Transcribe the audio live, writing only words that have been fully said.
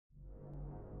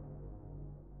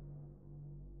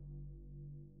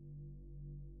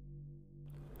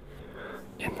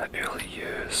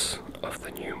auspices of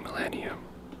the new millennium,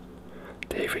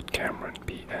 David Cameron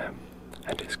PM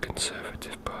and his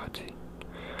Conservative Party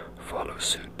follow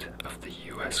suit of the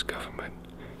US government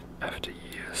after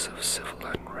years of civil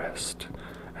unrest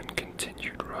and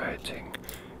continued rioting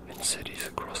in cities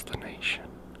across the nation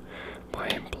by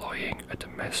employing a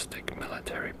domestic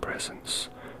military presence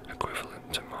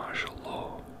equivalent to martial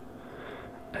law,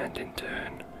 and in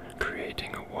turn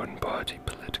creating a one-party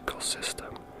political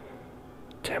system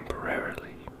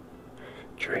temporarily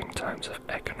during times of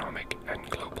economic and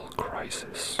global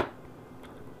crisis.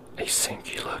 A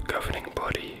singular governing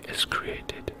body is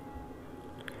created.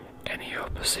 Any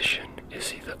opposition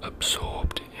is either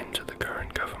absorbed into the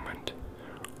current government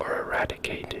or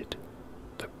eradicated.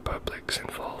 The public's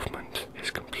involvement is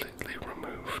completely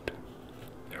removed.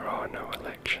 There are no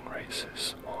election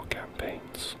races or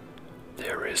campaigns.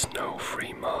 There is no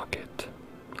free market.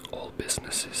 All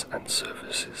businesses and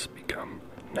services become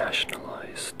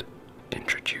nationalized,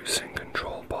 introducing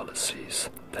control policies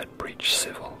that breach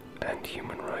civil and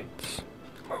human rights.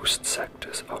 Most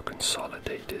sectors are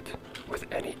consolidated, with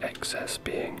any excess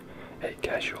being a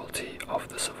casualty of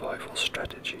the survival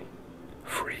strategy.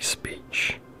 Free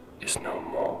speech is no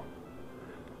more,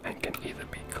 and can either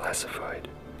be classified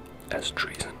as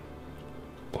treason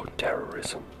or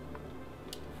terrorism.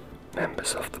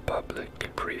 Members of the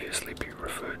public, previously be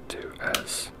referred to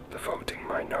as the voting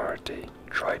minority,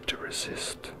 tried to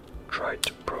resist, tried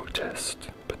to protest,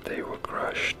 but they were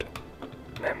crushed.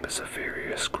 Members of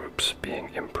various groups being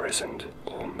imprisoned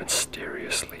or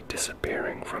mysteriously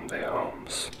disappearing from their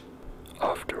homes.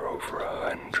 After over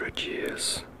 100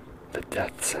 years, the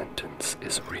death sentence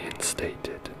is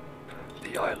reinstated.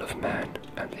 The Isle of Man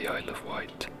and the Isle of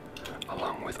Wight,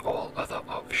 along with all other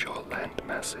offshore land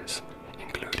masses,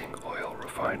 including oil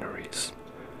refineries,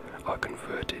 are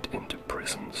converted into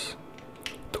prisons.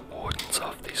 The wardens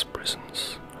of these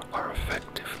prisons are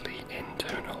effectively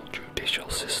internal judicial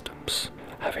systems,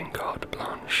 having carte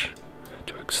blanche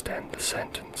to extend the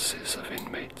sentences of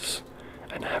inmates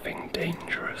and having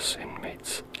dangerous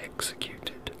inmates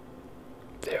executed.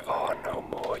 There are no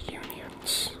more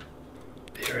unions.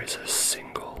 There is a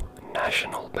single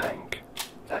national bank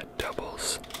that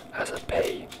doubles as a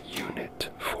pay unit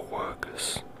for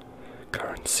workers.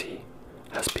 Currency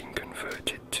has been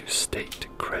converted to state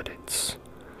credits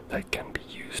that can be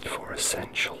used for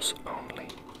essentials only.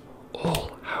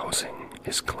 All housing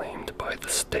is claimed by the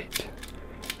state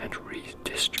and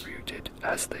redistributed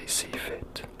as they see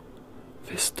fit.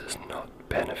 This does not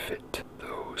benefit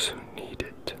those who need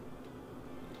it.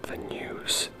 The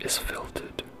news is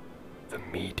filtered. The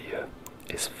media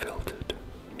is filtered.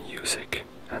 Music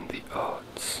and the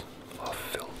arts are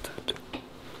filtered.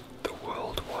 The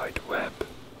World Wide Web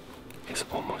is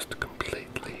almost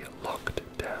completely locked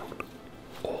down.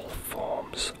 All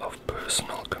forms of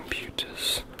personal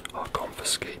computers are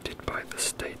confiscated by the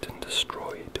state and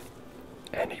destroyed.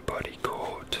 Anybody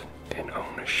caught in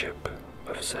ownership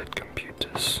of said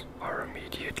computers are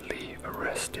immediately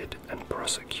arrested and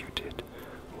prosecuted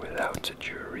without a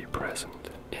jury present.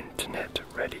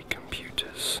 Internet-ready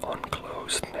computers on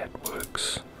closed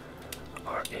networks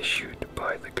are issued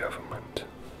by the government.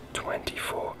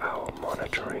 24-hour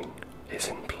monitoring is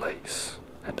in place,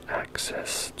 and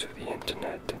access to the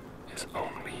internet is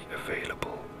only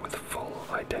available with full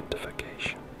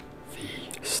identification.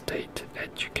 The State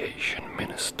Education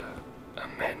Minister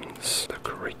amends the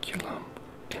curriculum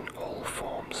in all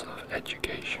forms of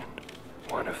education.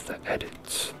 One of the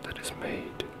edits that is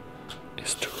made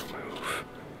is to remove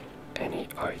any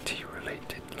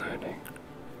IT-related learning,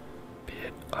 be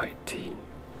it IT,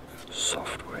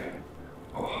 software,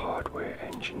 or hardware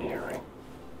engineering.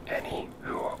 Any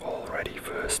who are already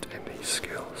versed in these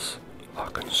skills are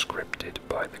conscripted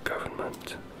by the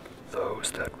government.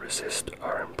 Those that resist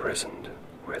are imprisoned,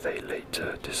 where they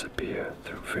later disappear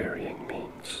through varying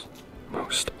means.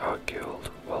 Most are killed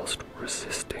whilst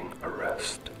resisting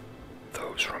arrest.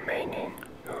 Those remaining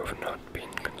who have not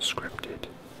been conscripted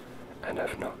and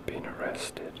have not been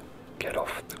arrested get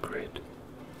off the grid.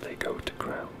 They go to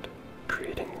ground,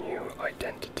 creating new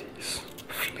identities,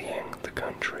 fleeing the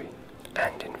country,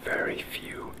 and in very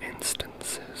few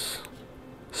instances,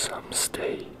 some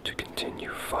stay to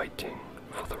continue fighting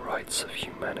for the rights of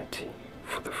humanity,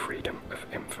 for the freedom of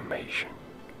information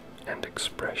and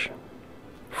expression.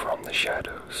 From the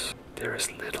shadows, there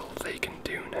is little they can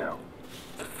do now.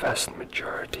 The vast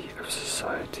majority of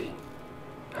society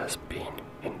has been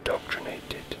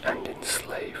indoctrinated and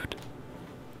enslaved.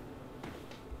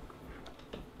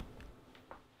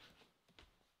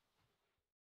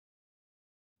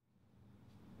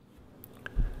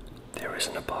 There is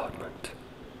an apartment,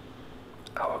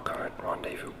 our current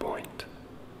rendezvous point,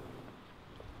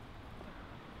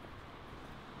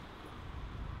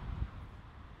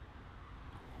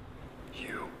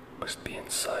 must be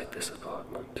inside this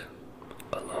apartment,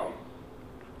 alone,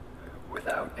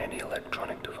 without any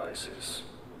electronic devices,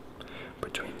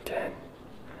 between 10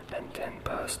 and 10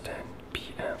 past 10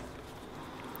 p.m.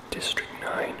 District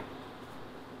 9,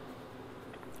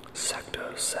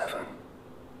 Sector 7,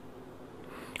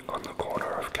 on the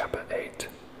corner of Kappa 8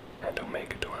 and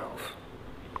Omega 12,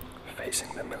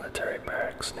 facing the military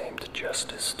barracks named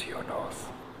Justice to your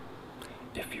north.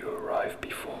 If you arrive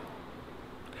before,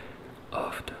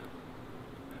 after,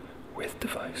 with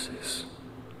devices,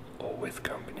 or with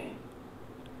company,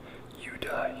 you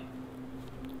die.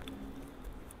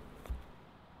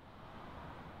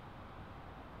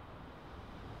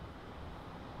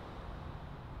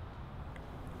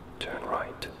 Turn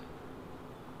right.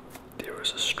 There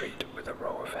is a street with a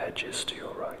row of hedges to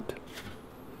your right.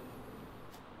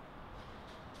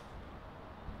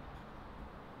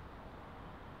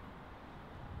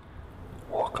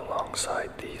 Walk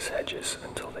alongside these hedges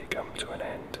until they come to an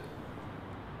end.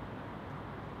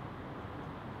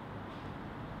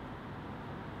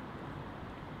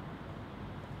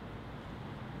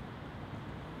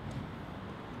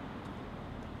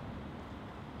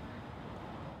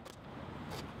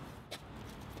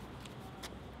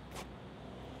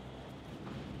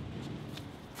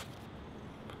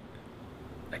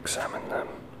 Examine them,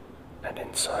 and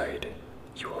inside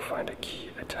you will find a key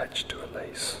attached to a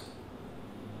lace.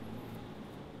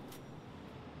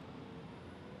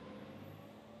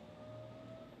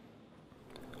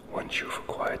 Once you've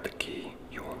acquired the key,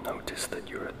 you will notice that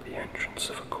you're at the entrance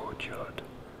of a courtyard.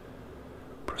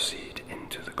 Proceed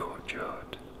into the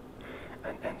courtyard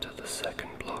and enter the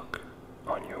second block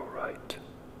on your right.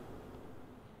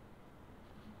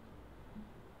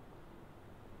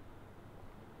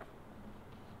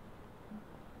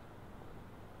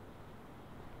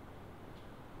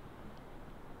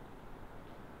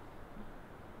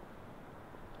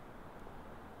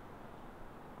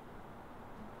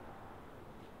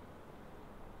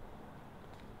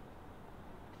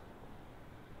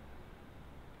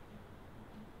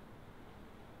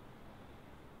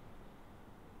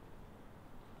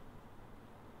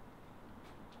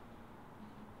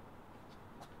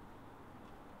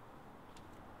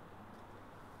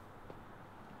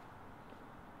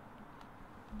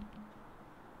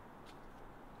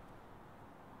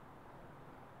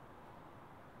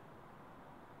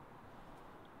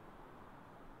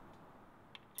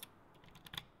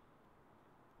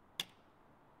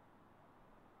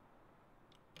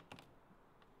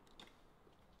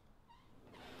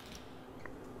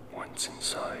 Once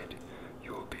inside,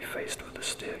 you will be faced with a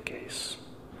staircase.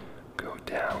 Go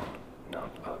down,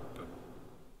 not up.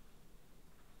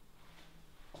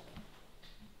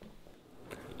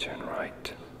 Turn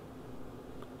right.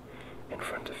 In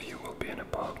front of you will be an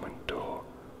apartment door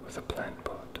with a plant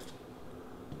pot.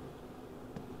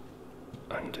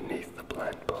 Underneath the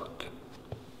plant pot,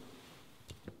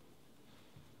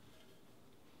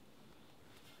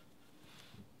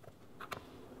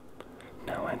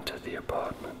 now enter the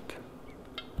apartment.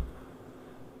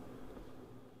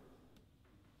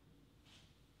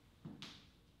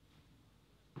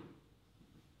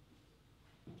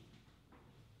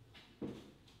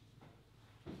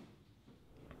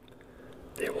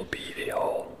 There will be a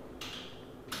hall.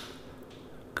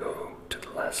 Go to the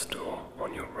last door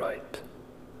on your right.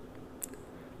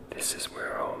 This is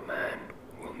where our man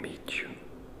will meet you.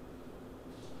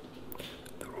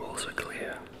 The rules are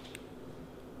clear.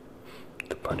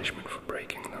 The punishment for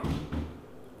breaking them,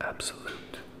 absolute.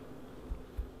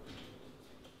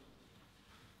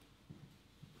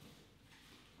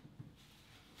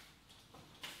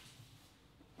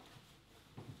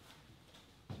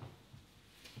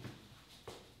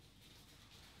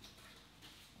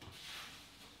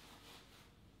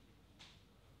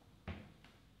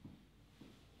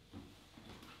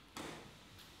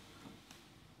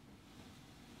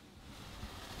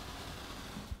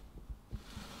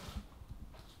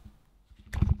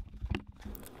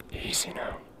 Easy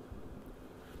now.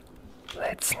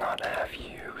 Let's not have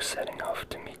you setting off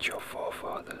to meet your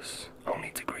forefathers,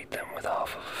 only to greet them with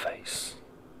half of a face.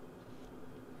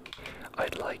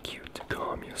 I'd like you to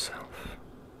calm yourself.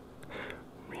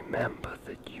 Remember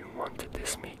that you wanted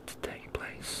this meet to take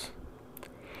place,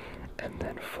 and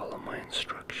then follow my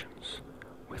instructions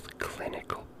with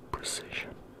clinical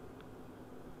precision.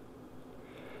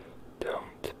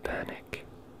 Don't panic.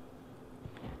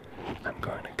 I'm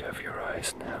going to cover your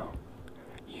eyes now,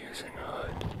 using a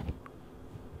hood.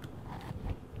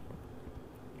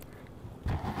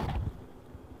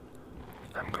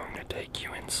 I'm going to take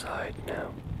you inside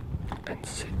now and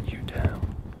sit you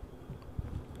down.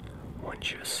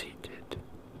 Once you're seated,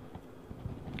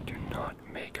 do not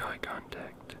make eye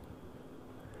contact.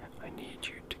 I need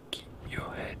you to keep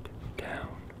your head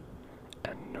down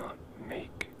and not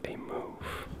make a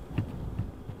move.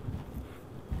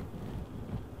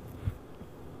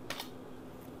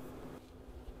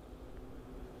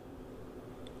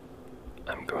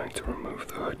 I'm going to remove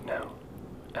the hood now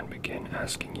and begin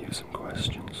asking you some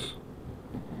questions.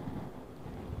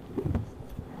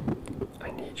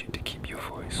 I need you to keep your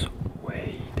voice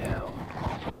way down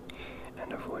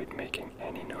and avoid making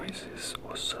any noises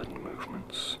or sudden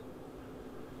movements.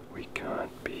 We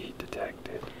can't be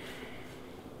detected.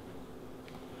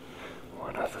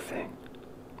 One other thing.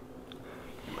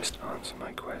 You must answer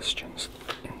my questions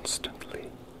instantly,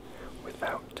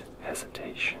 without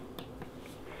hesitation,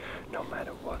 no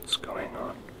matter what's going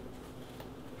on.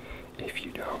 If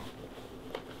you don't,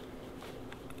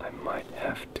 I might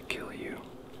have to kill you.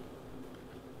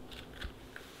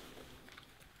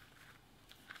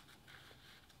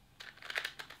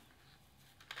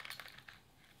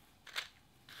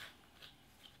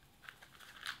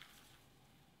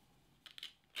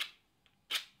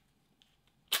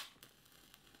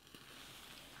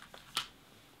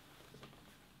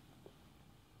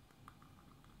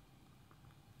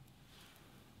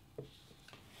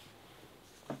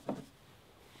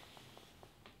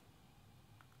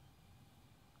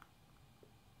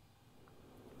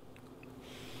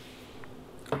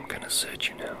 I'm gonna search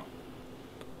you now.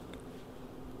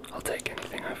 I'll take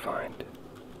anything I find.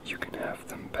 You can have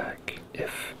them back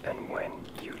if and when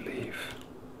you leave.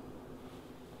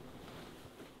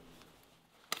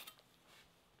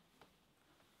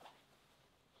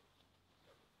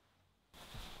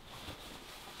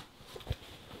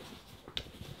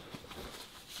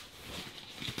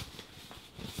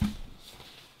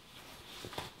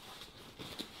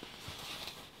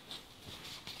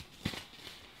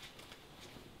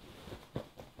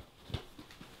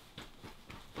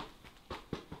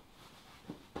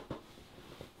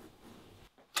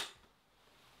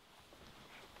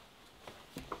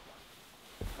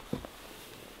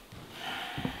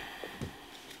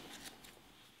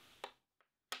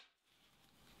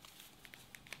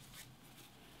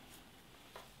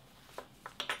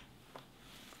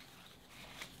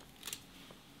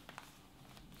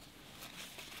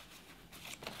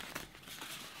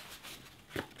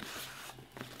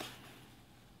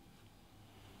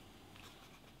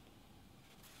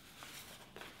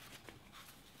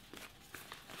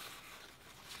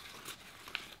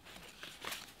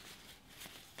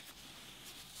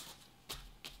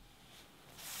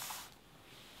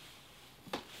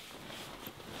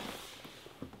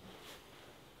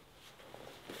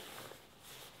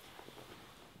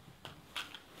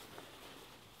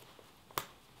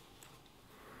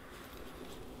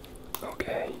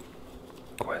 Okay,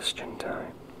 question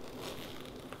time.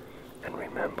 And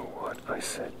remember what I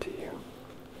said to you.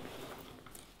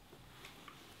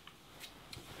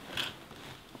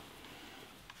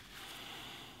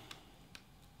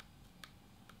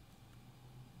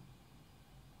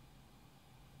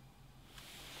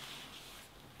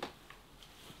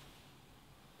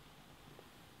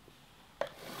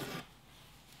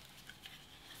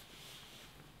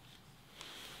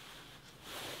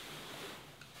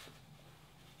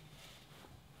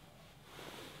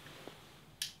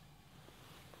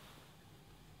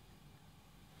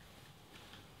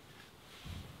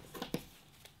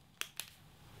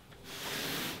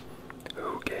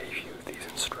 Who gave you these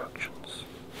instructions?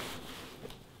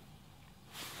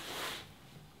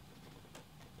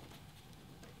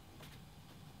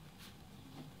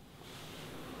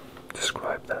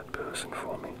 Describe that person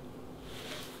for me.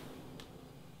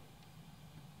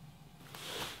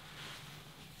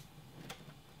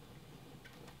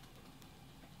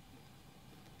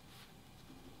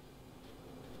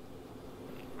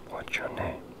 What's your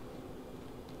name?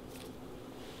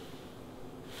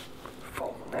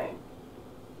 Full name.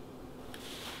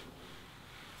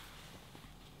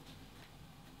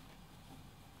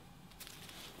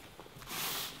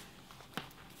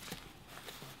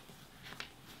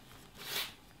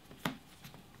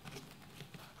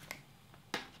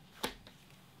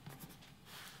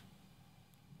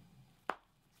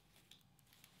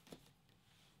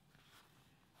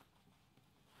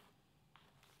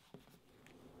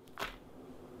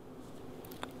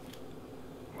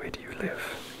 Where do you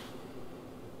live?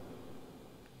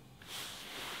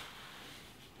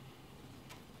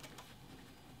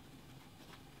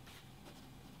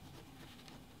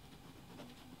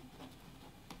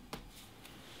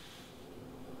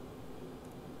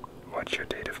 What's your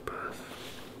date of birth?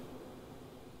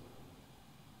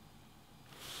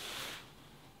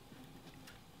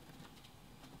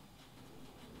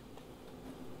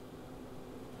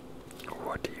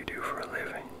 what do you do for a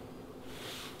living?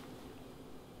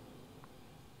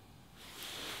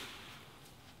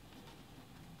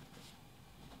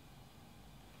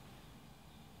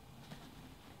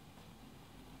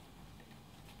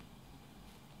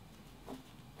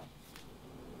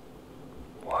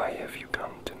 Why have you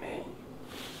come to me?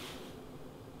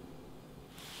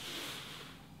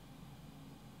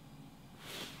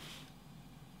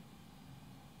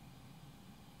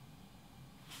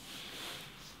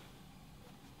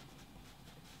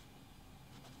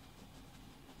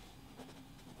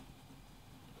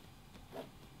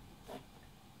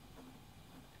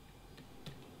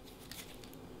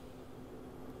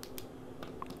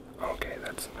 Okay,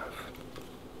 that's enough.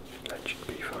 That should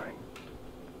be fine.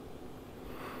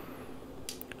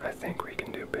 I think we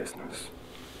can do business.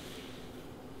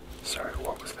 Sorry,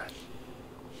 what was that?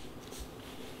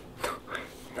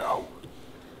 No.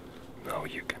 No,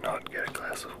 you cannot get a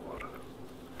glass of water.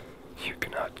 You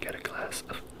cannot get a glass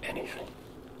of anything.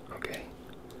 Okay?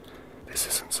 This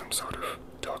isn't some sort of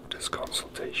doctor's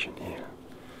consultation here.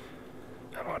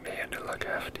 I'm not here to look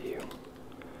after you.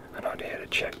 I'm not here to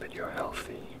check that you're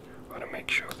healthy, or to make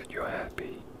sure that you're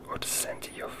happy, or to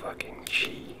center your fucking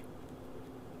chi.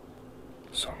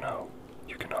 So no,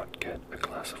 you cannot get a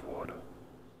glass of water.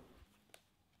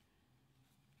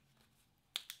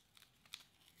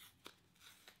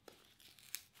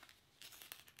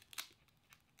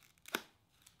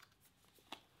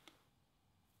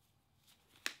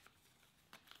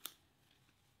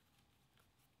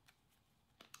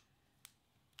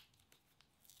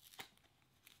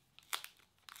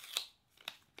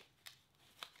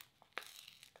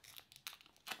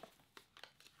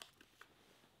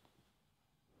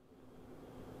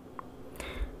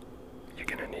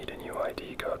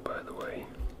 ID card, by the way.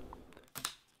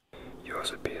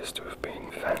 Yours appears to have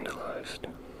been vandalized.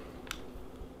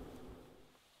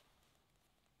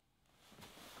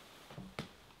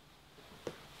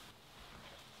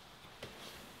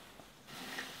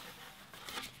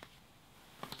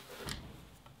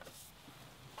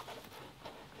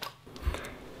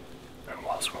 And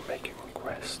whilst we're making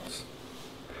requests,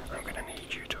 I'm going to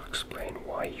need you to explain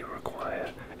why you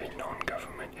require a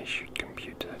non-government issued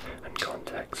computer and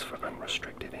contacts for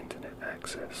unrestricted internet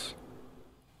access.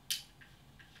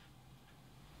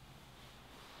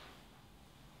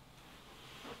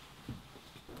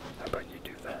 How about you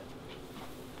do that?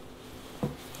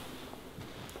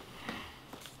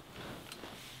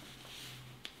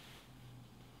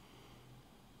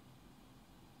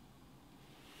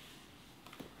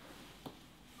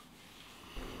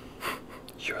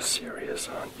 You're serious,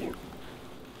 aren't you?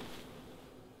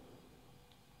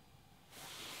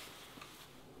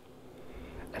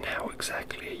 And how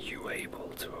exactly are you able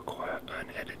to acquire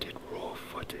unedited raw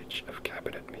footage of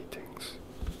cabinet meetings?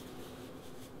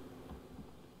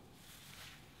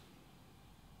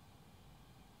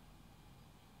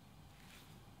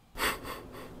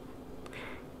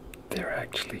 They're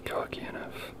actually cocky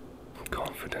enough,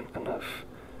 confident enough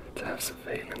to have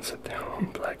surveillance of their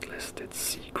own blacklisted,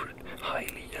 secret,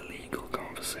 highly illegal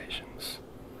conversations.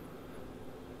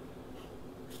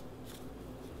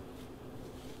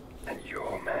 And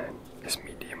your man is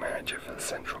media manager for the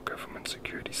Central Government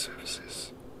Security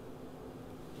Services.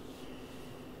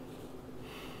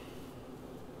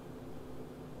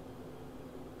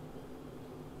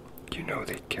 You know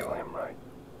they'd kill him, right?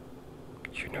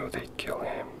 You know they'd kill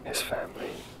him, his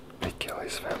family. They'd kill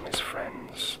his family's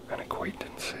friends and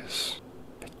acquaintances.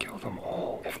 They'd kill them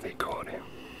all if they caught him.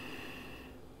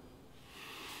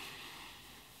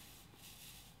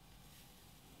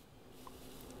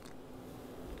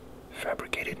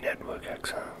 Fabricated network hacks,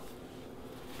 huh?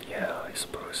 Yeah, I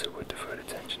suppose it would divert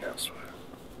attention elsewhere.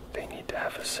 They need to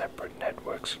have a separate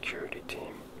network security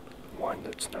team. One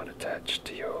that's not attached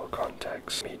to your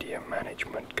contact's media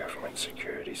management government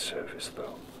security service,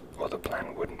 though, or the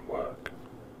plan wouldn't work.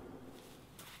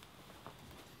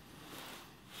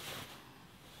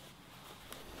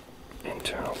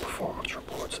 Internal performance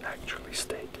reports actually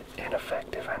state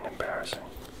ineffective and embarrassing.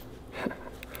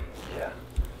 Yeah,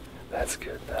 that's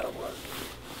good, that'll work.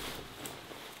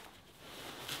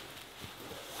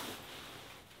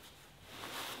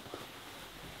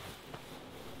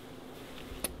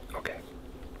 Okay,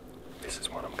 this is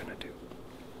what I'm gonna do.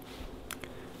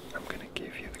 I'm gonna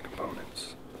give you the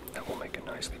components that will make a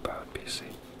nicely powered PC,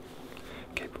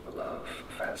 capable of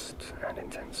fast and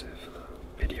intensive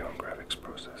video and graphics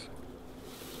processing.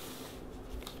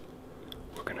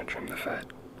 We're gonna trim the fat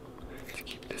to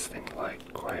keep this thing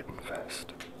light, quiet, and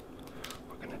fast.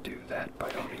 We're gonna do that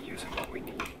by only using what we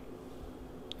need.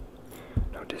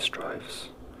 No disk drives,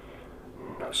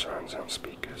 no surround sound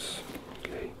speakers,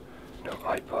 okay? No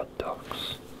iPod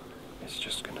docks. It's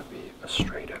just going to be a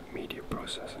straight up media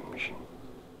processing machine.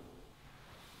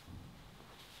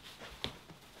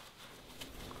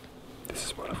 This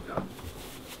is what I've got.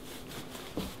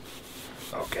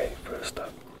 Okay, first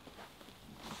up,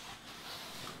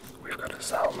 we've got a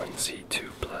Salmon Z2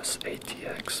 Plus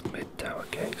ATX mid-tower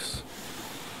case.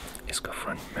 It's got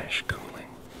front mesh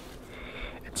cooling.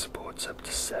 It supports up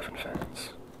to 7 fans.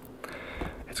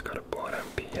 It's got a bottom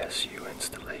PSU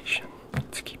installation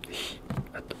to keep the heat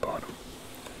at the bottom.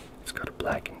 It's got a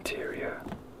black interior,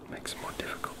 makes it more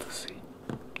difficult to see.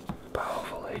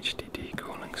 Powerful HDD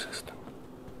cooling system.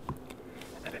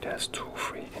 And it has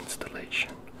tool-free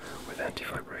installation with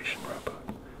anti-vibration rubber.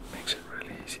 Makes it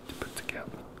really easy to put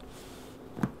together.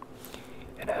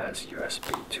 It has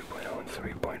USB 2.0 and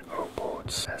 3.0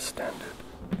 ports as standard.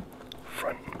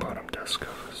 Front and bottom dust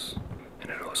covers. And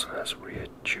it also has rear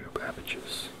tube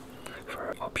apertures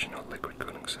for optional liquid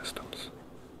cooling systems.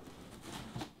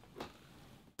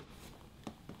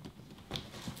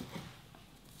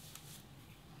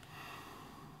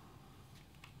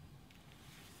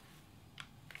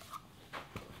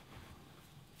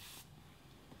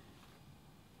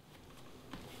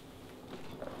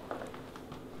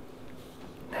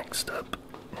 Next up,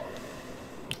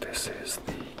 this is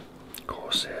the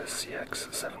Corsair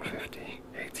CX750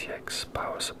 ATX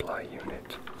power supply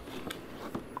unit.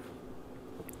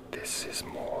 This is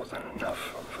more than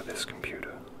enough for this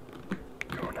computer.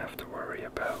 You don't have to worry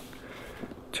about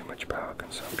too much power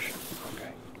consumption,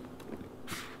 okay?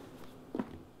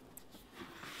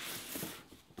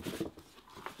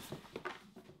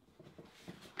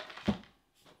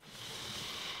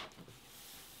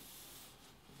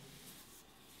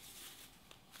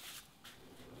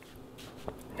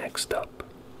 Next up,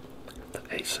 the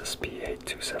Asus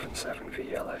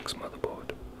P8277VLX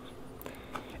motherboard.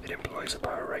 It employs a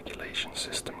power regulation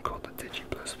system called the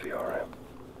DigiPlus VRM.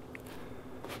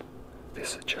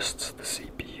 This adjusts the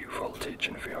CPU voltage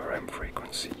and VRM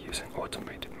frequency using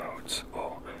automated modes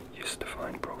or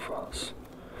user-defined profiles.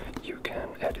 You can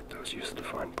edit those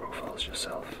user-defined profiles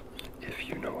yourself if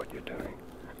you know what you're doing.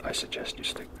 I suggest you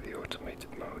stick to the automated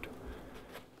mode.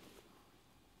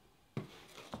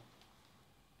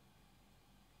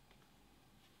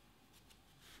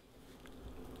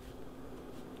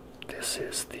 This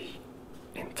is the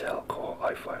Intel Core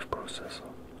i5 processor.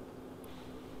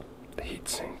 The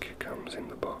heatsink comes in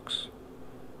the box.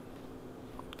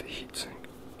 The heatsink,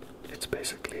 it's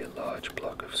basically a large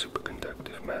block of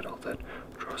superconductive metal that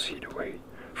draws heat away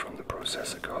from the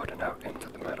processor card and out into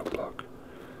the metal block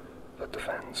that the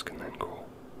fans can then cool.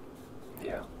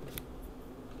 Yeah.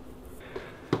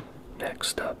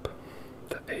 Next up,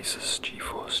 the Asus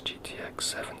GeForce GTX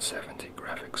 770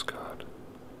 graphics card.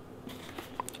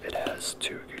 It has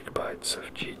 2 GB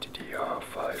of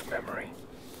GDDR5 memory.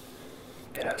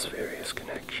 It has various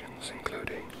connections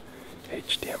including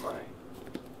HDMI,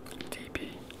 DB,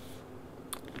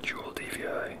 dual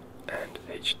DVI, and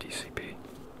HDCP.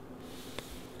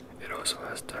 It also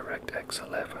has DirectX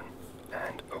 11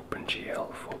 and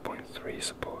OpenGL 4.3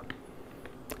 support.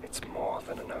 It's more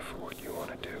than enough for what you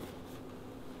want to do.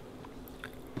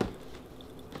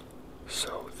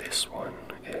 So this one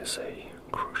is a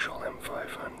Crucial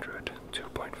M500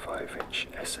 2.5-inch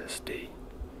SSD.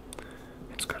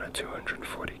 It's got a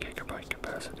 240 GB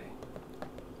capacity.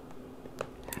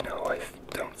 No, I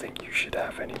don't think you should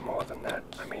have any more than that.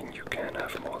 I mean, you can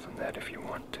have more than that if you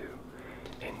want to,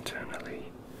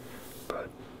 internally. But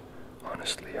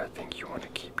honestly, I think you want to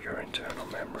keep your internal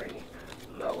memory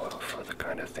lower for the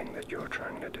kind of thing that you're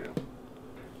trying to do.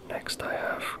 Next I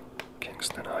have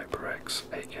Kingston HyperX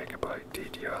 8 GB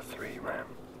DDR3 RAM.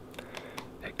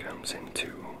 It comes in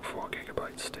 2 4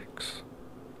 GB sticks.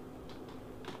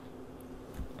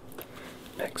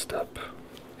 Next up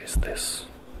is this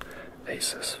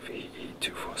Asus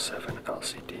VE247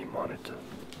 LCD monitor.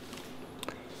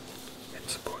 It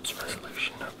supports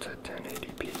resolution up to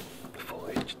 1080p, full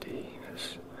HD,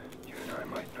 as you and I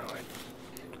might know it.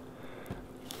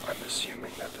 I'm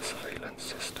assuming that the surveillance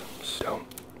systems don't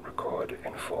record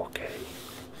in 4K,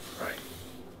 right?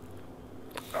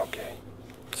 Okay,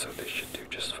 so this should do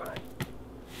just fine.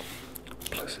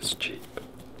 Plus it's cheap.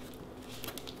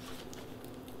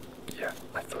 Yeah,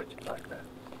 I thought you'd like that.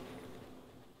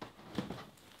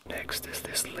 Next is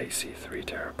this Lacy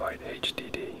 3TB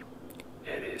HDD.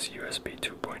 It is USB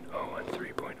 2.0 and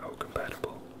 3.0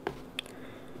 compatible.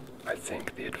 I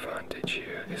think the advantage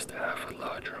here is to have a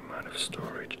larger amount of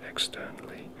storage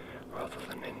externally rather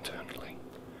than internally.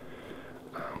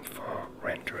 For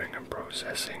rendering and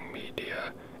processing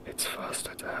media, it's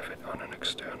faster to have it on an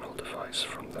external device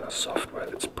from the software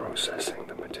that's processing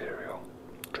the material,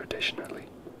 traditionally.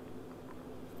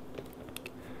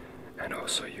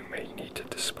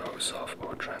 dispose of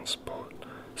or transport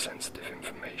sensitive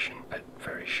information at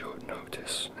very short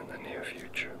notice in the near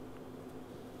future.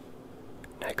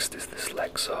 Next is this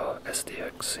Lexar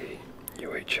SDXC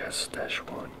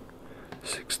UHS-1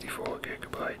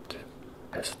 64GB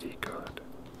SD card.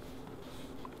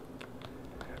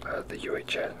 The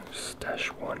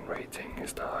UHS-1 rating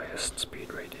is the highest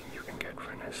speed rating you can get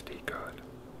for an SD card.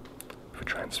 For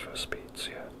transfer speeds,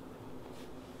 yeah.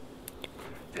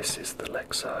 This is the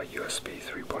Lexar USB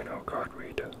 3.0 card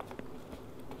reader.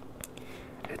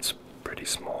 It's pretty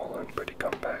small and pretty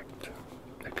compact.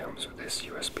 It comes with this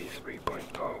USB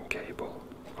 3.0 cable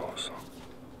also.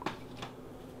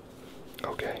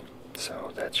 Okay,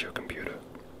 so that's your computer.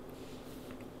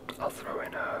 I'll throw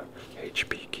in a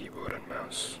HP keyboard and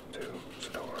mouse too,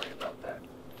 so don't worry about that.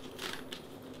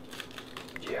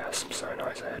 Yeah, some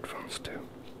Sennheiser headphones too.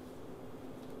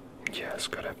 Yeah, it's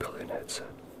got a built-in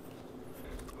headset.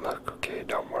 Look, okay,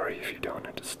 don't worry if you don't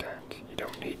understand. You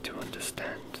don't need to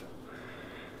understand.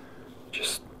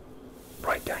 Just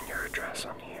write down your address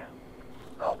on here.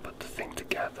 I'll put the thing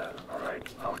together, alright?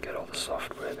 I'll get all the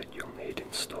software that you'll need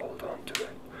installed onto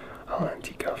it. I'll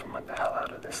anti-government the hell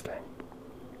out of this thing.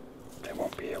 They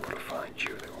won't be able to find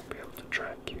you, they won't be able to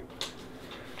track you.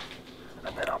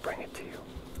 And then I'll bring it to you.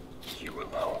 You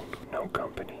alone, no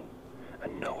company,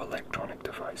 and no electronic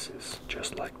devices,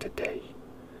 just like today.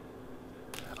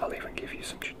 I'll even give you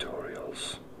some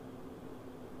tutorials.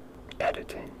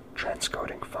 Editing,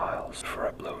 transcoding files for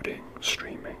uploading,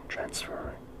 streaming,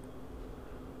 transferring.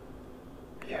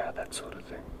 Yeah, that sort of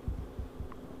thing.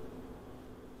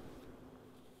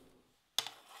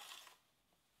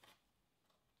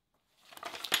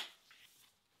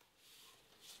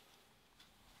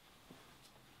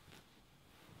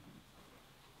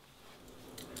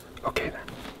 Okay then,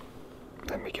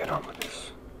 let me get on with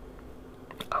this.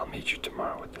 I'll meet you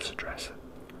tomorrow at this address.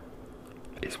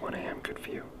 Is 1 AM good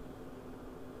for you?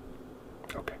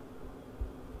 Okay.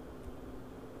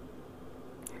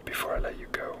 Before I let you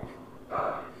go,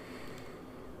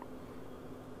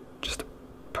 just a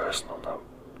personal note.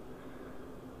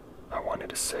 I wanted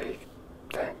to say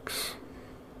thanks.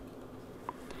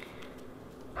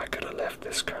 I could have left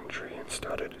this country and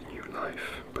started a new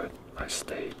life, but I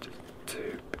stayed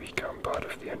to become part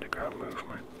of the underground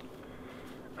movement.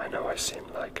 I know I seem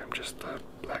like I'm just a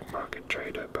black market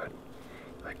trader, but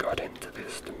I got into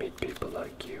this to meet people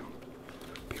like you.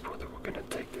 People that were going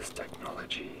to take this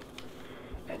technology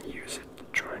and use it to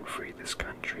try and free this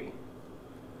country.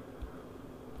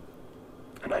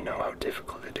 And I know how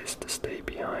difficult it is to stay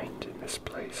behind in this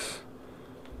place,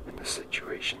 in the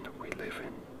situation that we live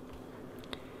in.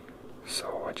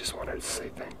 So I just wanted to say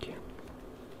thank you.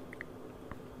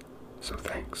 So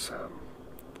thanks,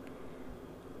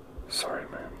 sorry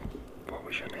man, what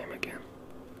was your name again?